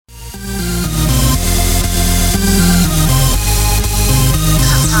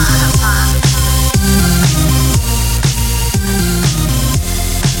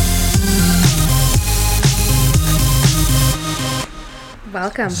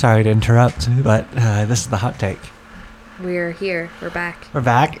welcome. Sorry to interrupt, but this is the hot take. We're here. We're back. We're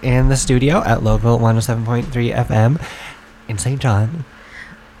back in the studio at local 107.3 FM in St. John.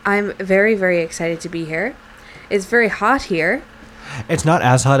 I'm very, very excited to be here. It's very hot here. It's not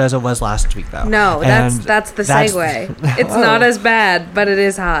as hot as it was last week, though. No, that's the segue. It's not as bad, but it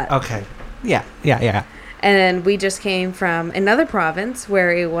is hot. Okay. Yeah. And we just came from another province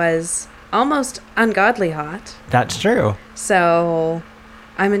where it was almost ungodly hot. That's true. So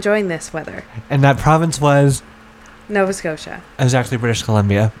I'm enjoying this weather. And that province was? Nova Scotia. It was actually British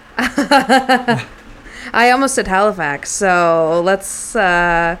Columbia. I almost said Halifax, so let's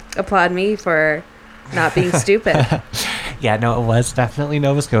applaud me for not being stupid. Yeah, no, it was definitely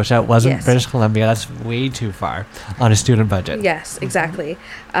Nova Scotia. It wasn't Yes. British Columbia. That's way too far on a student budget. Yes, exactly.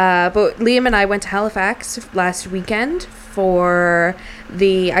 But Liam and I went to Halifax last weekend for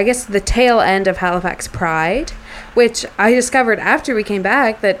the tail end of Halifax Pride, which I discovered after we came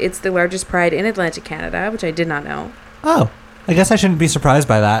back that it's the largest pride in Atlantic Canada, which I did not know. Oh, I guess I shouldn't be surprised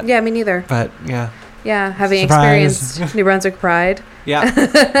by that. Yeah, me neither. But, yeah. Yeah, having Surprise. experienced New Brunswick Pride. Yeah,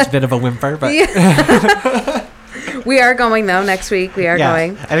 it's a bit of a whimper, but... Yeah. We are going, though, next week. We are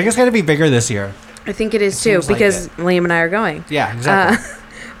going. I think it's going to be bigger this year. I think it is, too, because Liam and I are going. Yeah, exactly.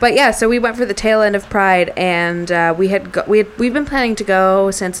 But yeah, so we went for the tail end of Pride, and we've been planning to go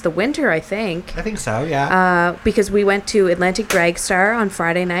since the winter, I think. I think so, yeah. Because we went to Atlantic Drag Star on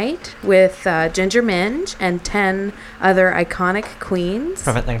Friday night with Ginger Minge and 10 other iconic queens.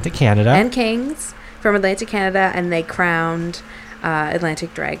 From Atlantic Canada. And kings from Atlantic Canada, and they crowned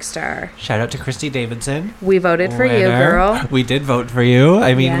Atlantic Drag Star. Shout out to Christy Davidson. We voted for you, girl. We did vote for you.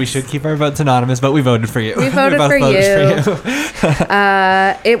 I mean, we Yes. should keep our votes anonymous, but we voted for you. We voted both for voted you. for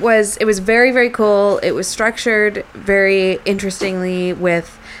you. It was very, very cool. It was structured very interestingly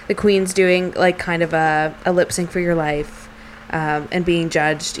with the queens doing like kind of a lip sync for your life and being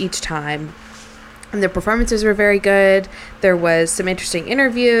judged each time. And the performances were very good. There was some interesting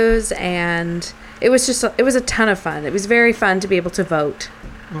interviews, and it was a ton of fun. It was very fun to be able to vote.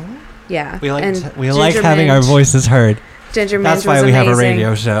 Mm-hmm. Yeah. We like Ginger having our Minge- voices heard. Ginger Minge That's why was we have a amazing.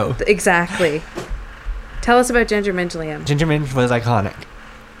 radio show. Exactly. Tell us about Ginger Minge, Liam. Ginger Minge was iconic.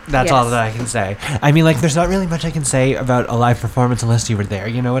 That's Yes. all that I can say. I mean, like, there's not really much I can say about a live performance unless you were there.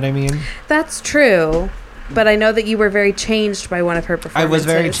 You know what I mean? That's true. But I know that you were very changed by one of her performances. I was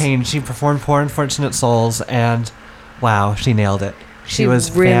very changed. She performed Poor Unfortunate Souls, and wow, she nailed it. She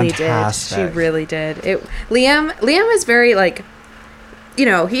was really fantastic. did. She really did. Liam is very, like, you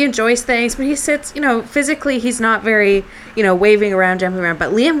know, he enjoys things, but he sits, you know, physically he's not very, you know, waving around, jumping around.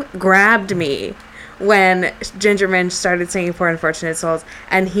 But Liam grabbed me when Ginger Minge started singing Poor Unfortunate Souls,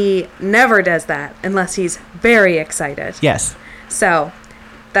 and he never does that unless he's very excited. Yes. So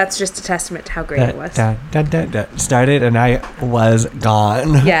that's just a testament to how great it was. Started, and I was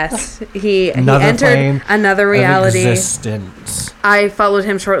gone. Yes, he Another entered plane another of reality. existence. I followed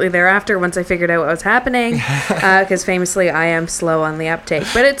him shortly thereafter once I figured out what was happening, because famously I am slow on the uptake,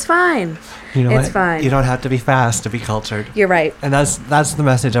 but it's fine. You know It's what? fine. You don't have to be fast to be cultured. You're right. And that's the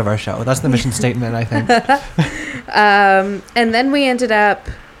message of our show. That's the mission statement, I think. And then we ended up,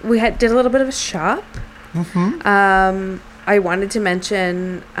 did a little bit of a shop. Mm-hmm. I wanted to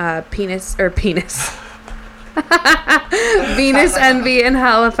mention Venus Envy in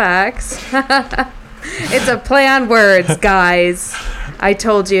Halifax. It's a play on words, guys. I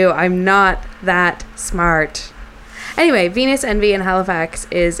told you I'm not that smart. Anyway, Venus Envy in Halifax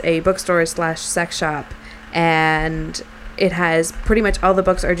is a bookstore / sex shop, and it has pretty much all the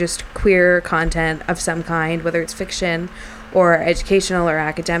books are just queer content of some kind, whether it's fiction or educational or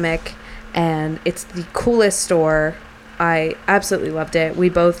academic, and it's the coolest store. I absolutely loved it. We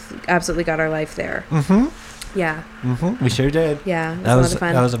both absolutely got our life there. Mm-hmm. Yeah. Mm-hmm. We sure did. Yeah, it was a lot of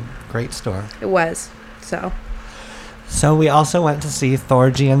fun. That was a great store. It was. So we also went to see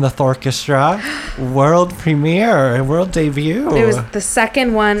Thorgy and the Thorchestra world premiere, world debut. it was the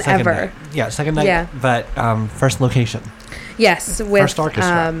second one ever. Night. Yeah, second night. Yeah. But first location. Yes, with First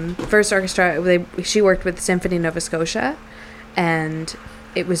orchestra. First orchestra. She worked with Symphony Nova Scotia, and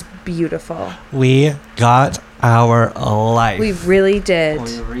it was beautiful. We got our life. We really did.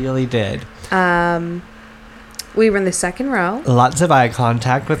 We really did. We were in the second row. Lots of eye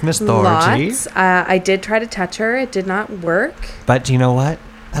contact with Miss Thorgy. Lots. I did try to touch her. It did not work. But you know what?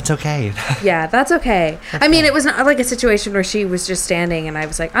 That's okay. Yeah, that's okay. I mean, it was not like a situation where she was just standing and I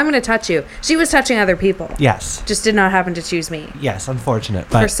was like, I'm going to touch you. She was touching other people. Yes. Just did not happen to choose me. Yes, unfortunate.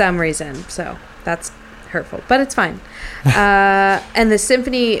 But for some reason. So that's hurtful. But it's fine. And the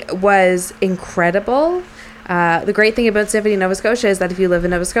symphony was incredible. The great thing about Symphony Nova Scotia is that if you live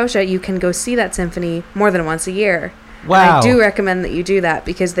in Nova Scotia, you can go see that symphony more than once a year. Wow. And I do recommend that you do that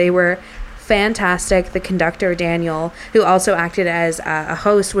because they were fantastic. The conductor, Daniel, who also acted as a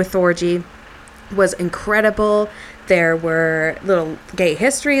host with Thorgy, was incredible. There were little gay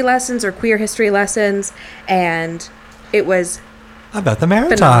history lessons or queer history lessons, and it was about the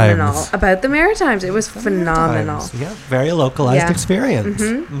Maritimes. Phenomenal. About the Maritimes. It was phenomenal. Yeah, very localized experience.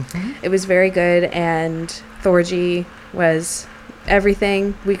 It was very good, and Thorgy was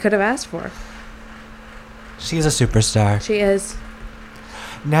everything we could have asked for. She's a superstar. She is.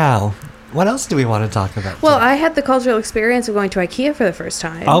 Now, what else do we want to talk about? Well, today? I had the cultural experience of going to IKEA for the first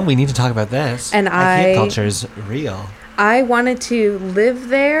time. Oh, we need to talk about this. And IKEA culture's real. I wanted to live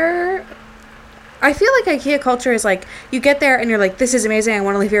there. I feel like IKEA culture is like, you get there and you're like, this is amazing, I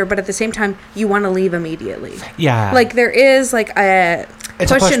want to live here, but at the same time, you want to leave immediately. Yeah. Like, there is like a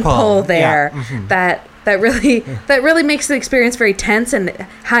push and pull there that really makes the experience very tense and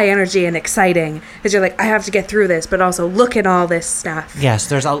high energy and exciting, because you're like, I have to get through this, but also look at all this stuff. Yes,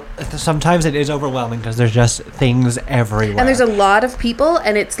 sometimes it is overwhelming because there's just things everywhere. And there's a lot of people,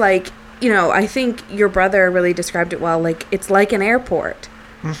 and it's like, I think your brother really described it well, like, it's like an airport.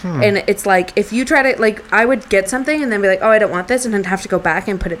 Mm-hmm. And it's like, if you try to, like, I would get something and then be like, oh, I don't want this, and then have to go back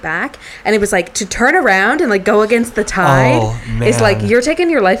and put it back. And it was like, to turn around and like go against the tide is like, you're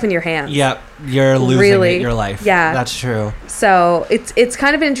taking your life in your hands. Yep, you're losing your life. Yeah, that's true. So it's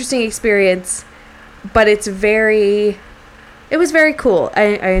kind of an interesting experience, but it was very cool. I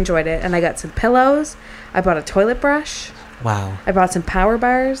enjoyed it, and I got some pillows. I bought a toilet brush. Wow. I bought some power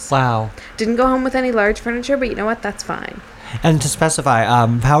bars. Wow. Didn't go home with any large furniture, but you know what? That's fine. And to specify,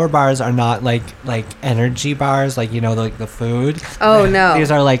 power bars are not like energy bars, like, like the food. Oh, no. These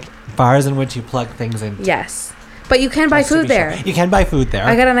are like bars in which you plug things in. Yes. But you can buy food there. Sure. You can buy food there.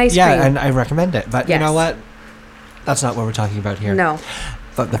 I got an ice cream. Yeah, and I recommend it. But you know what? That's not what we're talking about here. No.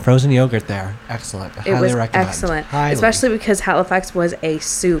 But the frozen yogurt there, excellent. It Highly was recommend. Excellent. Highly. Especially because Halifax was a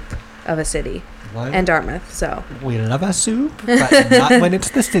soup of a city. What? And Dartmouth, so. We love a soup, but not when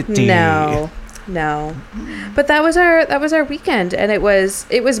it's the city. No. But that was our weekend, and it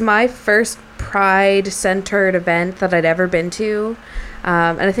was my first Pride-centered event that I'd ever been to.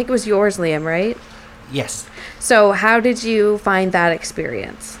 And I think it was yours, Liam, right? Yes. So how did you find that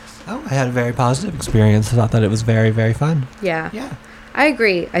experience? Oh, I had a very positive experience. I thought that it was very, very fun. Yeah. Yeah. I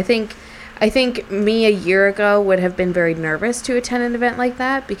agree. I think me a year ago would have been very nervous to attend an event like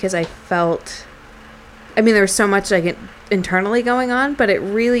that, because I felt, there was so much like internally going on, but it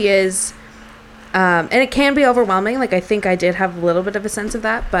really is, and it can be overwhelming. Like, I think I did have a little bit of a sense of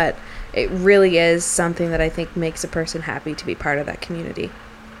that, but it really is something that I think makes a person happy to be part of that community.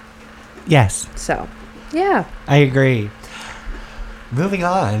 Yes. So, yeah. I agree. Moving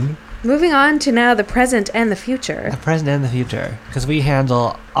on to now the present and the future. The present and the future. Because we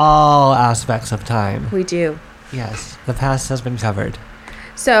handle all aspects of time. We do. Yes. The past has been covered.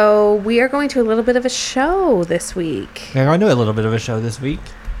 So we are going to a little bit of a show this week. We're going to a little bit of a show this week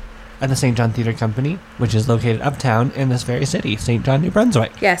at the St. John Theatre Company, which is located uptown in this very city, St. John, New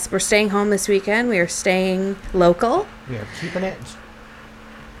Brunswick. Yes, we're staying home this weekend. We are staying local. We are keeping it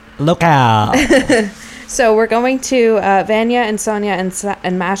local. So we're going to Vanya and Sonia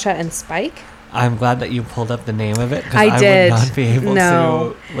and Masha and Spike. I'm glad that you pulled up the name of it, because I did. would not be able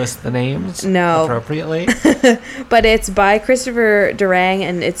to list the names appropriately. But it's by Christopher Durang,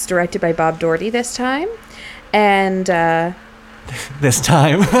 and it's directed by Bob Doherty this time. And this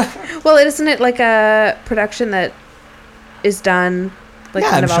time. Well, isn't it like a production that is done like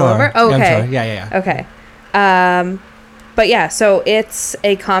kind of all over? Oh, okay. I'm sure. Yeah. Okay. But yeah, so it's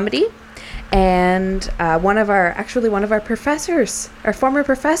a comedy. And one of our professors, our former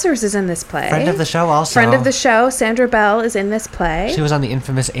professors, is in this play. Friend of the show also. Friend of the show, Sandra Bell, is in this play. She was on the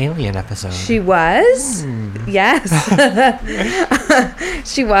infamous Alien episode. She was? Yes.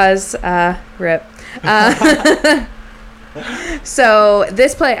 She was. Rip. So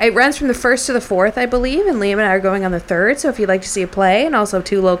this play, it runs from the 1st to the 4th, I believe, and Liam and I are going on the 3rd. So if you'd like to see a play and also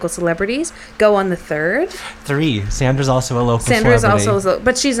 2 local celebrities, go on the 3rd. 3. Sandra's also a local Sandra's celebrity.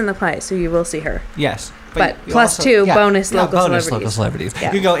 but she's in the play, so you will see her. Yes. But plus also, 2 bonus local celebrities. Yeah.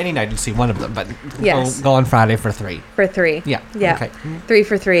 You can go any night and see one of them, but yes. go on Friday for 3. For 3. Yeah. Okay. 3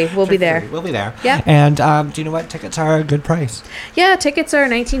 for 3. We'll be there. We'll be there. Yeah. And do you know what? Tickets are a good price. Yeah, tickets are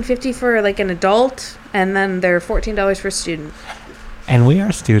 $19.50 for like an adult, and then they're $14 for a student. And we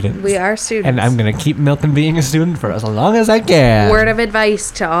are students. We are students. And I'm going to keep milking being a student for as long as I can. Word of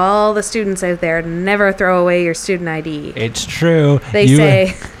advice to all the students out there: never throw away your student ID. It's true. They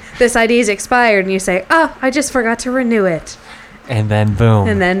say, this ID is expired, and you say, oh, I just forgot to renew it. And then boom.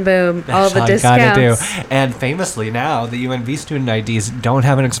 All the discounts. Gotta do. And famously now, the UNV student IDs don't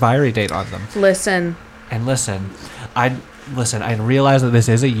have an expiry date on them. Listen. Listen, I realize that this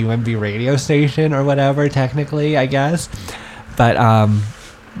is a UMB radio station or whatever, technically, I guess. But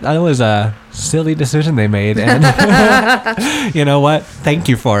that was a silly decision they made. And you know what? Thank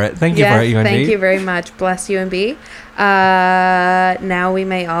you for it. Thank you for it, UMB. Thank you very much. Bless UMB. Now we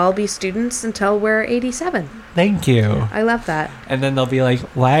may all be students until we're 87. Thank you. I love that. And then they'll be like,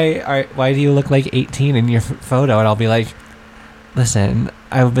 why do you look like 18 in your photo? And I'll be like, listen,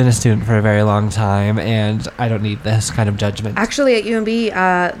 I've been a student for a very long time, and I don't need this kind of judgment. Actually, at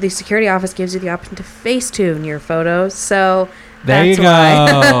UMB, the security office gives you the option to Facetune your photos, so there that's you go.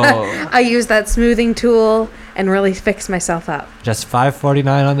 why I use that smoothing tool and really fix myself up. Just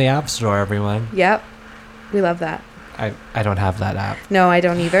 $5.49 on the App Store, everyone. Yep. We love that. I don't have that app. No, I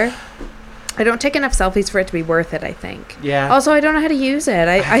don't either. I don't take enough selfies for it to be worth it, I think. Yeah. Also, I don't know how to use it.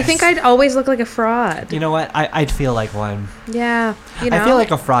 I think I'd always look like a fraud. You know what? I'd feel like one. Yeah. You know? I feel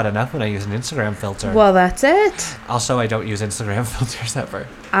like a fraud enough when I use an Instagram filter. Well, that's it. Also, I don't use Instagram filters ever.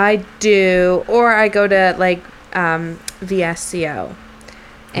 I do. Or I go to, like, VSCO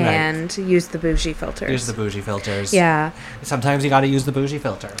and use the bougie filters. Use the bougie filters. Yeah. Sometimes you got to use the bougie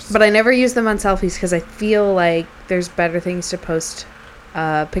filters. But I never use them on selfies because I feel like there's better things to post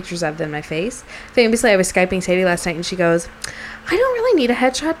pictures of than my face. Famously, I was Skyping Sadie last night and she goes, I don't really need a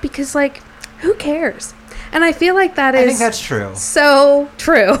headshot because, like, who cares? And I feel like I think that's true. So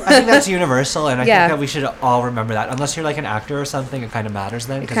true. I think that's universal, and I Yeah. think that we should all remember that. Unless you're like an actor or something, it kind of matters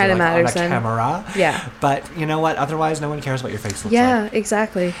then. It kind of like matters on a then. camera. Yeah. But you know what? Otherwise, no one cares what your face looks like. Yeah,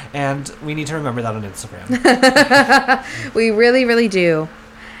 exactly. And we need to remember that on Instagram. We really, really do.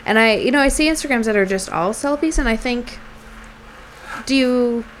 And I see Instagrams that are just all selfies, and I think, do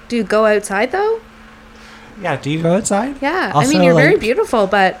you go outside though? Yeah, do you go outside? Yeah. Also, I mean, you're very like, beautiful,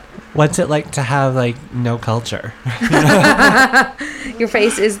 but what's it like to have, like, no culture? your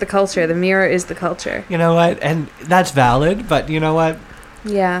face is the culture. The mirror is the culture. You know what? And that's valid, but you know what?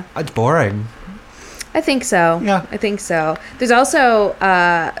 Yeah. It's boring. I think so. Yeah. I think so. There's also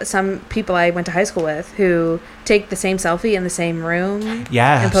some people I went to high school with who take the same selfie in the same room.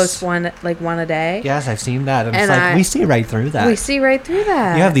 Yes. And post one a day. Yes, I've seen that. And it's And like, we see right through that. We see right through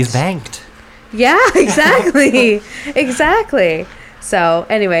that. You have these banked. Yeah, exactly. Exactly. So,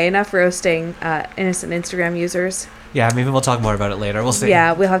 anyway, enough roasting innocent Instagram users. Yeah, maybe we'll talk more about it later. We'll see.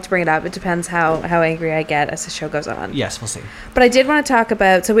 Yeah, we'll have to bring it up. It depends how angry I get as the show goes on. Yes, we'll see. But I did want to talk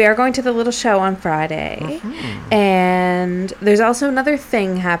about, so we are going to the little show on Friday. Mm-hmm. And there's also another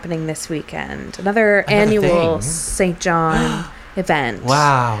thing happening this weekend. Another annual thing? St. John event.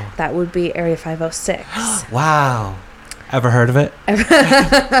 Wow. That would be Area 506. Wow. Ever heard of it?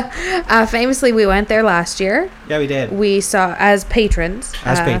 Famously, we went there last year. Yeah, we did. We saw, as patrons.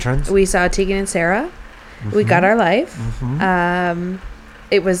 We saw Tegan and Sarah. Mm-hmm. We got our life. Mm-hmm.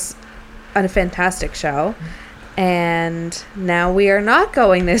 It was a fantastic show. And now we are not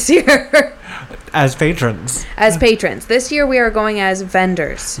going this year. As patrons. As patrons. This year we are going as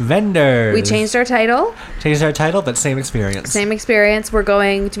vendors. Vendors. We changed our title. But same experience. Same experience. We're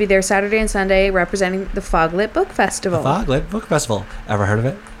going to be there Saturday and Sunday representing the Foglit Book Festival. The Foglit Book Festival. Ever heard of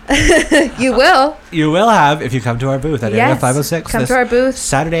it? You will. You will have if you come to our booth at Area 506. Come to our booth.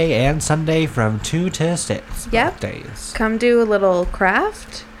 Saturday and Sunday from 2 to 6. Yep. Days. Come do a little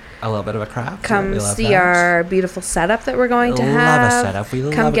craft. A little bit of a craft. Come see our beautiful setup that we're going to have. Love a setup. We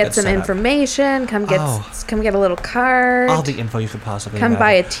love Come get some setup. Information. Come get a little card. All the info you could possibly Come imagine.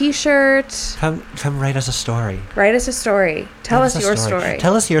 buy a T-shirt. Come write us a story. Write us a story. Tell us your story.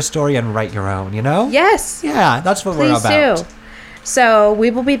 Tell us your story and write your own, you know? Yes. Yeah, that's what Please we're about. do. So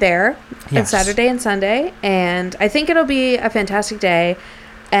we will be there on Yes. Saturday and Sunday, and I think it'll be a fantastic day.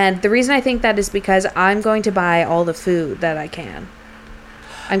 And the reason I think that is because I'm going to buy all the food that I can.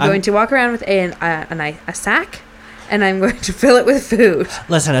 I'm going to walk around with a sack, and I'm going to fill it with food.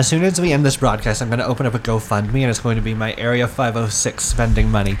 Listen, as soon as we end this broadcast, I'm going to open up a GoFundMe, and it's going to be my Area 506 spending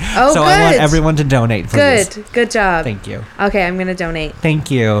money. Oh, so good. I want everyone to donate, please. Good job. Thank you. Okay, I'm going to donate.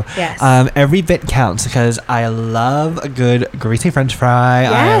 Thank you. Yes. Every bit counts because I love a good greasy French fry.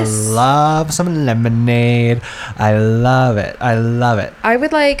 Yes. I love some lemonade. I love it. I love it. I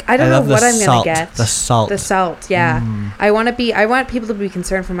would like. I don't know what I'm going to get. The salt. The salt. Yeah. I want people to be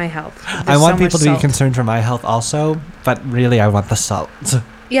concerned for my health. I want people to be concerned for my health also, but really I want the salt.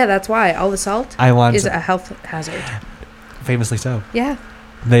 Yeah, that's why. All the salt is a health hazard. Famously so. Yeah.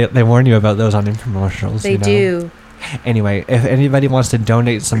 They warn you about those on infomercials. They do. Anyway, if anybody wants to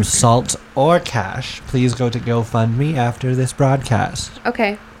donate some salt or cash, please go to GoFundMe after this broadcast.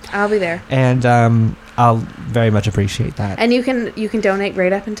 Okay, I'll be there. And I'll very much appreciate that. And you can donate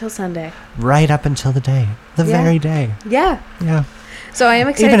right up until Sunday. Right up until the day. The very day. Yeah. Yeah. So I am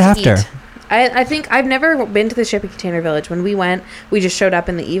excited Even after. to eat. I think I've never been to the Shipping Container Village. When we went, we just showed up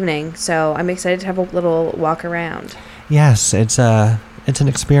in the evening. So I'm excited to have a little walk around. Yes, it's an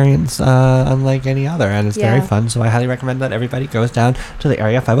experience unlike any other, and it's very fun. So I highly recommend that everybody goes down to the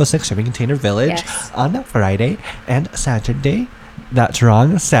Area 506 Shipping Container Village on Friday and Saturday. That's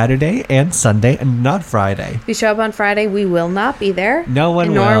wrong. Saturday and Sunday, and not Friday. If you show up on Friday, we will not be there. No one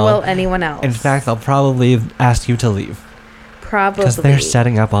will. Nor will anyone else. In fact, they'll probably ask you to leave. Probably. Because they're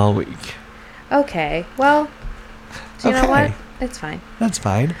setting up all week. Okay. Well, do you know what? It's fine. That's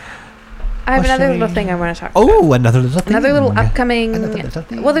fine. I have another little thing I want to talk about. Oh, another little thing. Another little upcoming...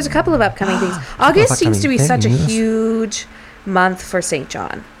 Well, there's a couple of upcoming things. August seems to be such a huge month for St.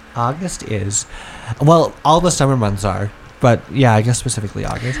 John. August is... Well, all the summer months are. But, yeah, I guess specifically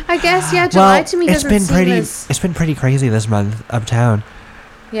August. I guess, yeah, July to me doesn't seem It's been pretty crazy this month uptown.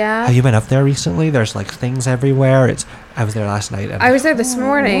 Yeah. Have you been up there recently? There's, like, things everywhere. I was there last night. And I was there this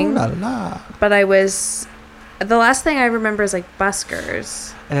morning. La, la. But I was... The last thing I remember is, like,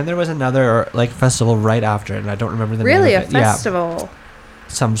 buskers. And then there was another, like, festival right after it, and I don't remember the name of it. Really? A festival? Yeah.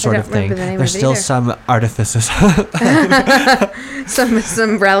 Some sort of thing. There's still some artifices.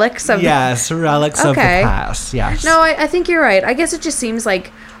 some relics of... Yes, relics of the past, yes. No, I think you're right. I guess it just seems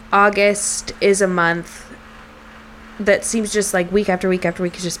like August is a month that seems just like week after week after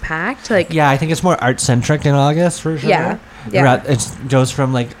week is just packed. Like, yeah, I think it's more art-centric in August, for sure. Yeah. It goes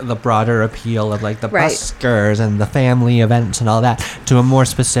from, like, the broader appeal of, like, the buskers and the family events and all that to a more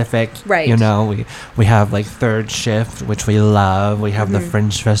specific, you know, we have, like, Third Shift, which we love. We have the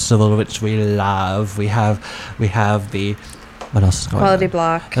Fringe Festival, which we love. We have the... What else is going Quality on?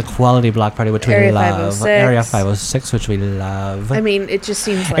 Block. The Quality Block Party, which Area we love. 506. Area 506, which we love. I mean, it just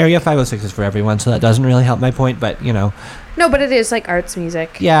seems like... Area 506 is for everyone, so that doesn't really help my point, but, you know. No, but it is, like, arts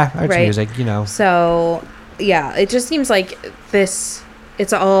music. Yeah, arts music, you know. So, yeah, it just seems like this...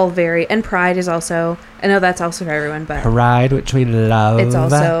 It's all very... And Pride is also... I know that's also for everyone, but... Pride, which we love. It's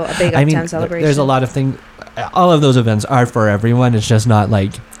also a big uptown celebration. There's a lot of things... All of those events are for everyone. It's just not,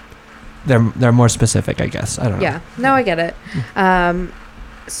 like... They're more specific, I guess. I don't know. Yeah. No, I get it.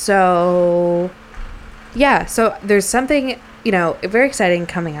 So there's something, you know, very exciting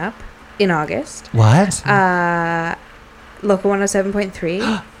coming up in August. What? Local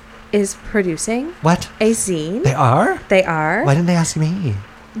 107.3 is producing what? A zine. They are? They are. Why didn't they ask me?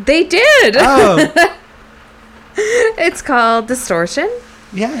 They did. Oh. It's called Distortion.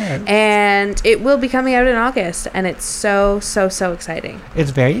 Yeah. And it will be coming out in August, and it's so exciting.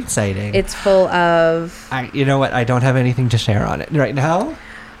 It's very exciting. It's full of... You know what? I don't have anything to share on it right now.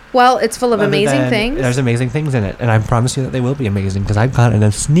 Well, it's full of amazing things. There's amazing things in it, and I promise you that they will be amazing, because I've gotten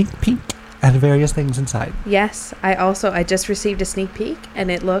a sneak peek at various things inside. Yes. I just received a sneak peek,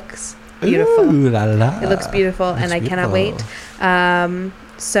 and it looks beautiful. Ooh, la la. It looks beautiful, and I cannot wait.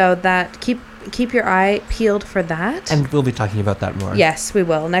 So that... Keep your eye peeled for that. And we'll be talking about that more. Yes, we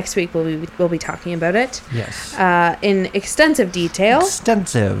will. Next week we'll be talking about it. Yes. In extensive detail.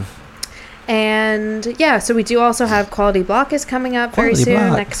 And yeah, so we do also have Quality Block is coming up very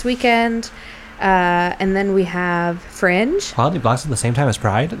soon, next weekend. And then we have Fringe. Quality Block's at the same time as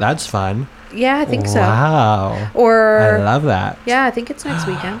Pride? That's fun. Yeah, I think so. Wow. Or I love that. Yeah, I think it's next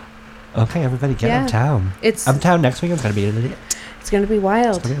weekend. Okay, everybody get uptown. Uptown next weekend's going to be lit. It's going to be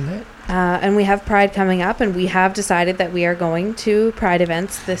wild. It's going to be lit. And we have Pride coming up, and we have decided that we are going to Pride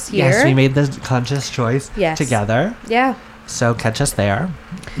events this year. Yes, we made the conscious choice together. Yeah. So catch us there.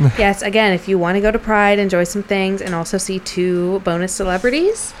 Yes, again, if you want to go to Pride, enjoy some things, and also see 2 bonus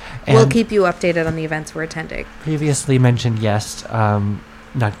celebrities, we'll keep you updated on the events we're attending. Previously mentioned guest,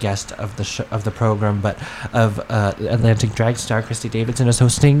 not guest of the program, but of Atlantic drag star Christy Davidson is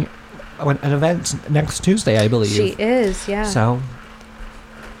hosting an event next Tuesday, I believe. She is, yeah. So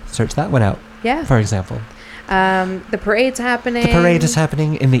search that one out. Yeah. For example. The parade's happening. The parade is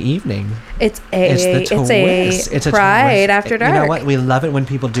happening in the evening. It's a Pride after dark. You know what? We love it when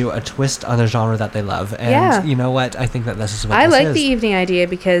people do a twist on a genre that they love. And you know what? I think that this is what I this like is. the evening idea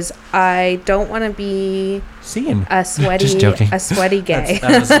because I don't want to be seen. A sweaty, Just joking. A sweaty gay.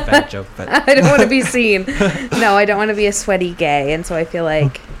 That was a bad joke, but I don't want to be seen. No, I don't want to be a sweaty gay, and so I feel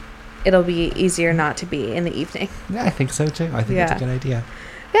like it'll be easier not to be in the evening. Yeah, I think so too. I think that's a good idea.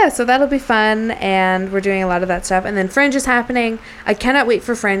 Yeah, so that'll be fun, and we're doing a lot of that stuff. And then Fringe is happening. I cannot wait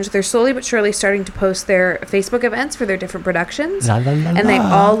for Fringe. They're slowly but surely starting to post their Facebook events for their different productions. And they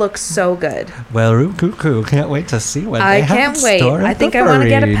all look so good. Well, cuckoo, can't wait to see what they have in store. I can't wait. I think I want to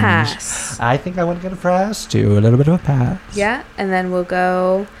get a pass. I think I want to get a pass, too. A little bit of a pass. Yeah, and then we'll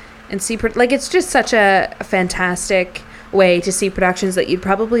go and see... it's just such a fantastic way to see productions that you'd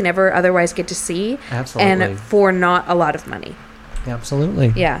probably never otherwise get to see. Absolutely. And for not a lot of money.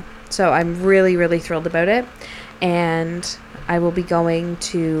 Absolutely. Yeah. So I'm really, really thrilled about it. And I will be going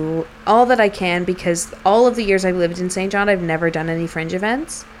to all that I can, because all of the years I've lived in St. John, I've never done any Fringe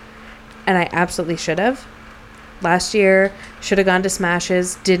events. And I absolutely should have. Last year, should have gone to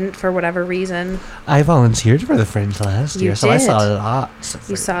Smashes, didn't for whatever reason. I volunteered for the Fringe last year, so I saw lots of Fringe.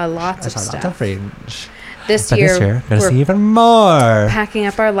 You saw lots of stuff. I saw lots of Fringe. This year, gonna see even more. Packing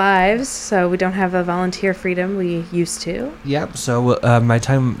up our lives, so we don't have the volunteer freedom we used to. Yep, so my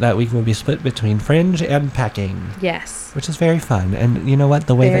time that week will be split between Fringe and packing. Yes. Which is very fun. And you know what?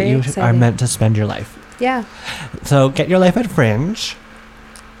 The way Very that you exciting. are meant to spend your life. Yeah. So get your life at Fringe.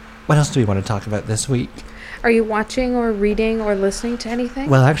 What else do we want to talk about this week? Are you watching or reading or listening to anything?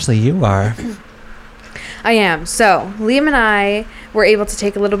 Well, actually, you are. I am. So, Liam and I were able to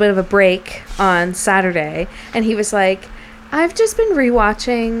take a little bit of a break on Saturday, and he was like, I've just been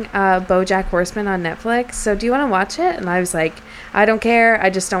rewatching BoJack Horseman on Netflix, so do you want to watch it? And I was like, I don't care.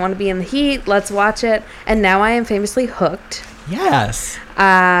 I just don't want to be in the heat. Let's watch it. And now I am famously hooked. Yes.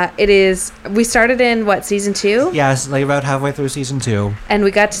 We started in, season 2? Yes, like about halfway through season 2. And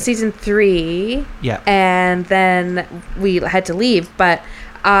we got to season 3. Yeah. And then we had to leave, but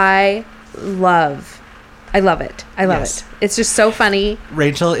I love it. I love it. It's just so funny.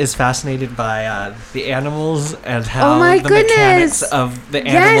 Rachel is fascinated by the animals and how the mechanics of the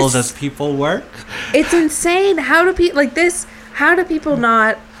animals as people work. It's insane. How do people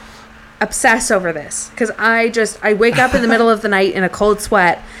not obsess over this? Because I wake up in the middle of the night in a cold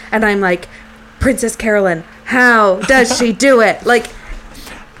sweat, and I'm like, Princess Carolyn, how does she do it? Like,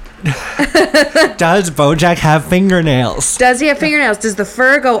 does BoJack have fingernails? Does he have fingernails? Does the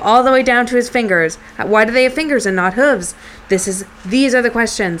fur go all the way down to his fingers? Why do they have fingers and not hooves? These are the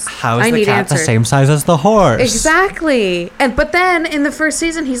questions How is I the need cat answered. the same size as the horse? Exactly. But then in the first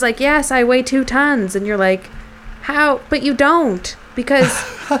season, he's like, yes, I weigh 2 tons. And you're like, how? But you don't, because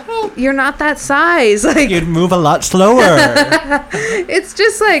you're not that size. Like, you'd move a lot slower. It's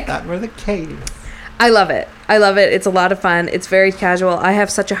just like, that were the case. I love it. It's a lot of fun. It's very casual. I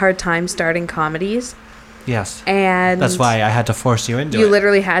have such a hard time starting comedies. Yes. And that's why I had to force you into it. You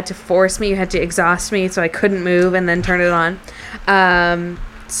literally had to force me. You had to exhaust me so I couldn't move and then turn it on.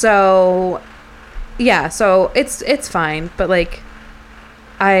 So it's fine. But like,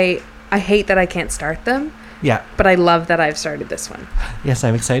 I hate that I can't start them. Yeah. But I love that I've started this one. Yes,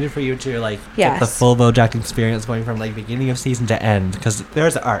 I'm excited for you to get the full BoJack experience going from beginning of season to end, because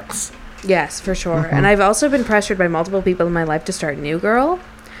there's arcs. Yes, for sure. Mm-hmm. And I've also been pressured by multiple people in my life to start New Girl,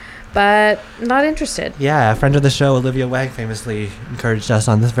 but not interested. Yeah, a friend of the show, Olivia Wag, famously encouraged us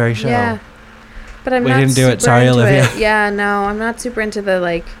on this very show. Yeah. But we didn't do it. Sorry, Olivia. It. Yeah, no, I'm not super into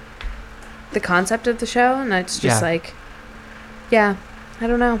the concept of the show, and it's just I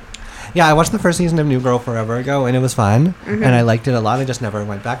don't know. Yeah, I watched the first season of New Girl forever ago, and it was fun, and I liked it a lot. I just never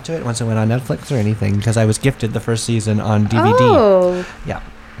went back to it once it went on Netflix or anything, because I was gifted the first season on DVD. Oh. Yeah,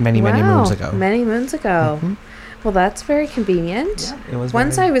 many moons ago. Many moons ago. Mm-hmm. Well, that's very convenient. Yeah, it was.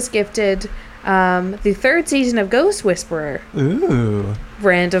 Once I was gifted the 3rd season of Ghost Whisperer. Ooh.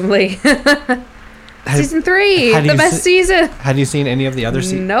 Randomly. Season 3, the best season. Have you seen any of the other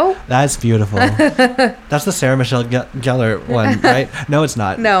seasons? No. That's beautiful. That's the Sarah Michelle Gellar one, right? No, it's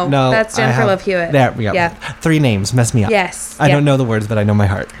not. No, that's Jennifer Love Hewitt. There we go. Yeah. 3 names. Mess me up. Yes. I don't know the words, but I know my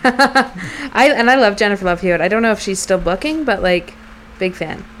heart. I love Jennifer Love Hewitt. I don't know if she's still booking, but big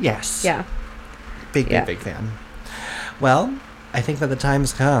fan. Yes. Yeah. Big fan. Well, I think that the time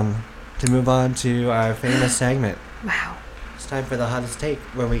has come to move on to our famous segment. Wow. It's time for the hottest take,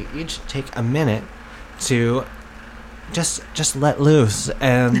 where we each take a minute to just let loose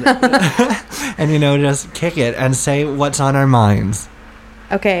and and just kick it and say what's on our minds.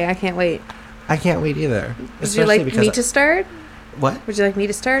 Okay, I can't wait. I can't wait either. Would you like me to start? What? Would you like me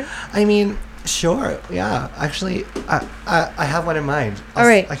to start? I mean, sure. Yeah. Actually, I have one in mind. All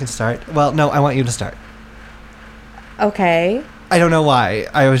right. I can start. Well, no, I want you to start. Okay. I don't know why.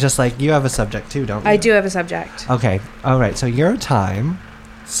 I was just like, you have a subject too, don't you? I do have a subject. Okay. All right. So your time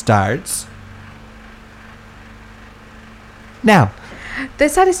starts now.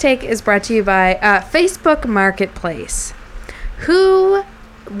 This hottest take is brought to you by Facebook Marketplace. Who,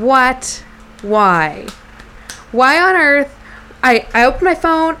 what, why? Why on earth? I open my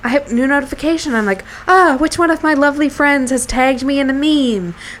phone, I have new notification. I'm like, which one of my lovely friends has tagged me in a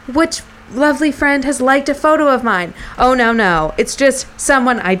meme? Which lovely friend has liked a photo of mine? Oh, no. It's just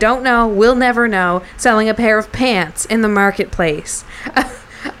someone I don't know, will never know, selling a pair of pants in the marketplace.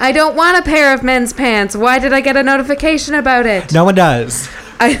 I don't want a pair of men's pants. Why did I get a notification about it? No one does.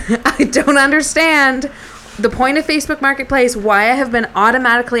 I don't understand the point of Facebook Marketplace, why I have been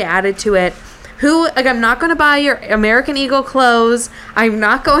automatically added to it. I'm not going to buy your American Eagle clothes. I'm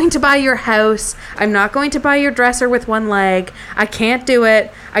not going to buy your house. I'm not going to buy your dresser with one leg. I can't do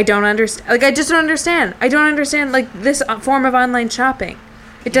it. I don't understand. Like, I just don't understand. I don't understand, like, this form of online shopping.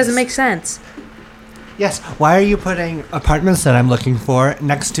 It doesn't make sense. Yes. Why are you putting apartments that I'm looking for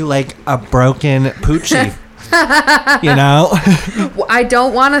next to, like, a broken Poochie? You know? I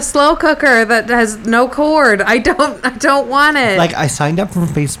don't want a slow cooker that has no cord. I don't want it. Like, I signed up for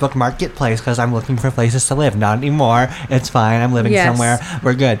Facebook Marketplace because I'm looking for places to live. Not anymore. It's fine. I'm living somewhere.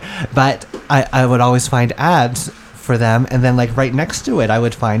 We're good. But I would always find ads for them, and then, like, right next to it, I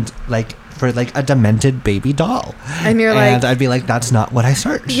would find, like, for, like, a demented baby doll. And you're like... And I'd be like, that's not what I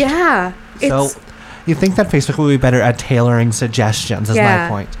searched. Yeah. So, you think that Facebook would be better at tailoring suggestions, is my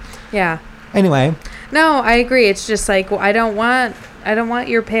point. Yeah. Anyway. No, I agree. It's just like, well, I don't want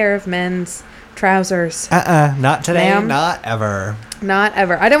your pair of men's trousers. Not today. Ma'am. Not ever. Not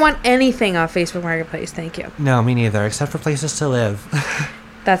ever. I don't want anything off Facebook Marketplace. Thank you. No, me neither, except for places to live.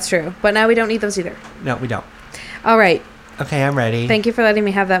 That's true. But now we don't need those either. No, we don't. All right. Okay, I'm ready. Thank you for letting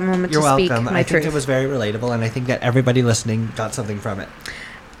me have that moment You're to speak welcome. my truth. I think it was very relatable, and I think that everybody listening got something from it.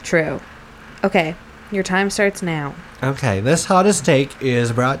 True. Okay. Your time starts now. Okay, this hottest take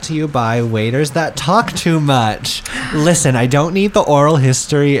is brought to you by waiters that talk too much. Listen, I don't need the oral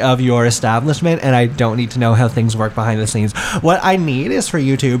history of your establishment, and I don't need to know how things work behind the scenes. What I need is for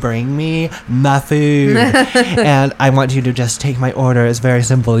you to bring me my food. And I want you to just take my order. It's very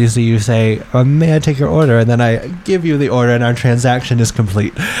simple. You see, you say, may I take your order? And then I give you the order, and our transaction is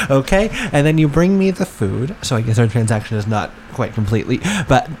complete. Okay? And then you bring me the food. So I guess our transaction is not quite completely,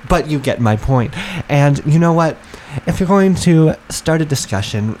 but you get my point. And you know what? If you're going to start a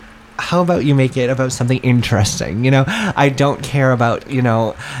discussion, how about you make it about something interesting? You know, I don't care about, you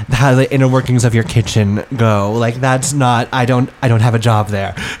know, how the inner workings of your kitchen go. Like, that's not, I don't have a job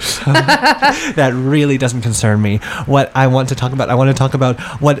there. So that really doesn't concern me. What I want to talk about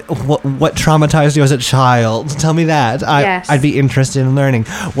what traumatized you as a child. Tell me that. Yes. I'd be interested in learning.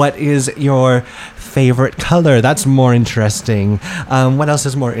 What is your favorite color? That's more interesting. What else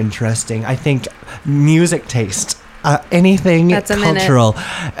is more interesting? I think music taste. Anything cultural.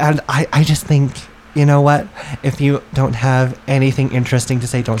 And I just think, you know what? If you don't have anything interesting to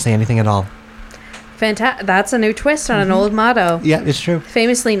say, don't say anything at all. That's a new twist on an old motto. Yeah, it's true.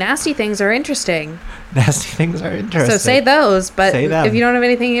 Famously, nasty things are interesting. Nasty things are interesting. So say those, but say them. If you don't have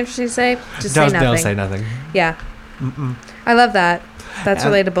anything interesting to say, just say nothing. Don't say nothing. Yeah. I love that. That's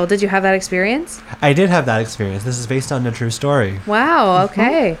relatable. Did you have that experience? I did have that experience. This is based on a true story. Wow,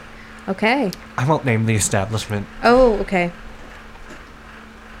 okay. Okay. I won't name the establishment. Oh, okay.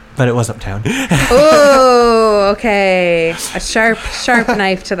 But it was Uptown. Oh, okay. A sharp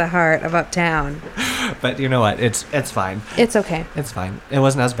knife to the heart of Uptown. But you know what? It's fine. It's okay. It's fine. It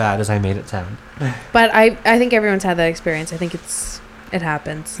wasn't as bad as I made it sound. But I think everyone's had that experience. I think it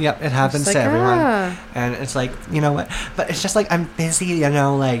happens. Yep, it happens to everyone. And it's like, you know what? But it's just like, I'm busy, you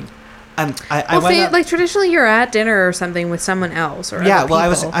know, like... like traditionally you're at dinner or something with someone else or other people.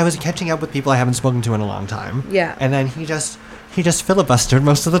 I was catching up with people I haven't spoken to in a long time. Yeah. And then he just filibustered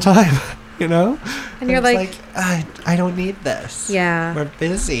most of the time, you know? And you're like I don't need this. Yeah. We're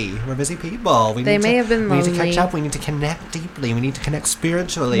busy people. They may have been lonely. We need to catch up. We need to connect deeply. We need to connect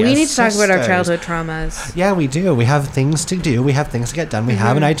spiritually. We need to talk about our childhood traumas. Yeah, we do. We have things to do. We have things to get done. We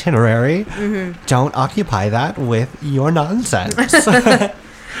have an itinerary. Don't occupy that with your nonsense.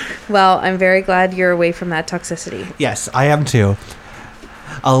 Well, I'm very glad you're away from that toxicity. Yes, I am too.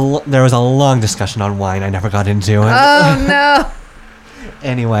 There was a long discussion on wine I never got into. Oh, no.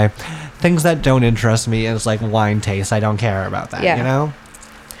 Anyway, things that don't interest me is like wine taste. I don't care about that, you know?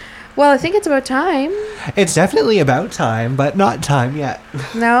 Well, I think it's about time. It's definitely about time, but not time yet.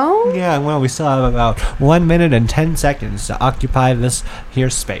 No? Yeah, well, we still have about 1 minute and 10 seconds to occupy this here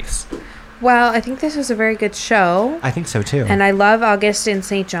space. Well, I think this was a very good show. I think so, too. And I love August in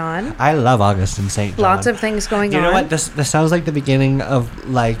St. John. I love August in St. John. Lots of things going on. You know what? This sounds like the beginning of,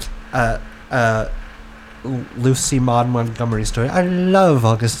 like, Lucy Maud Montgomery story. I love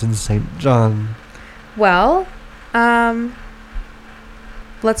August in St. John. Well,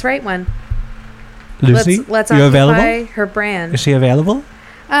 let's write one. Lucy, let's you occupy available? Her brand. Is she available?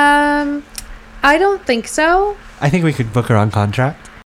 I don't think so. I think we could book her on contract.